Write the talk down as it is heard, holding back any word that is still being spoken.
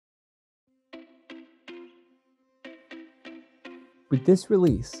With this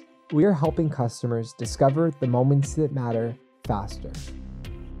release, we are helping customers discover the moments that matter faster.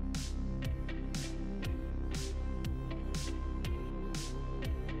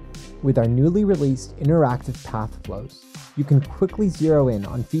 With our newly released interactive path flows, you can quickly zero in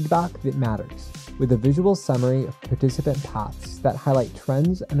on feedback that matters, with a visual summary of participant paths that highlight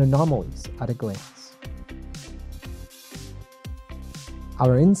trends and anomalies at a glance.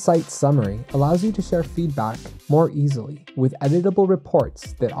 Our Insight Summary allows you to share feedback more easily with editable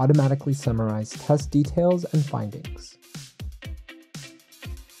reports that automatically summarize test details and findings.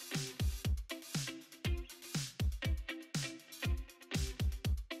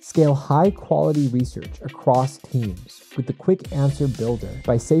 Scale high-quality research across teams with the Quick Answer Builder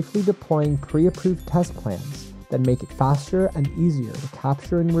by safely deploying pre-approved test plans that make it faster and easier to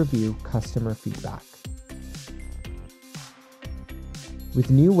capture and review customer feedback. With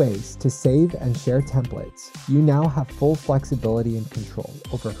new ways to save and share templates, you now have full flexibility and control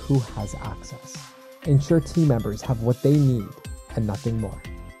over who has access. Ensure team members have what they need and nothing more.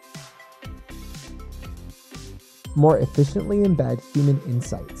 More efficiently embed human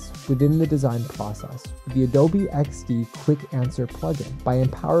insights within the design process with the Adobe XD Quick Answer plugin by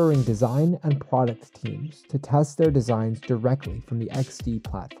empowering design and product teams to test their designs directly from the XD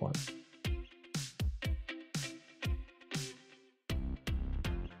platform.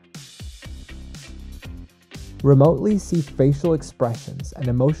 Remotely see facial expressions and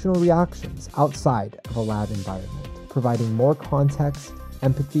emotional reactions outside of a lab environment, providing more context,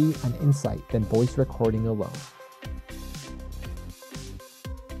 empathy, and insight than voice recording alone.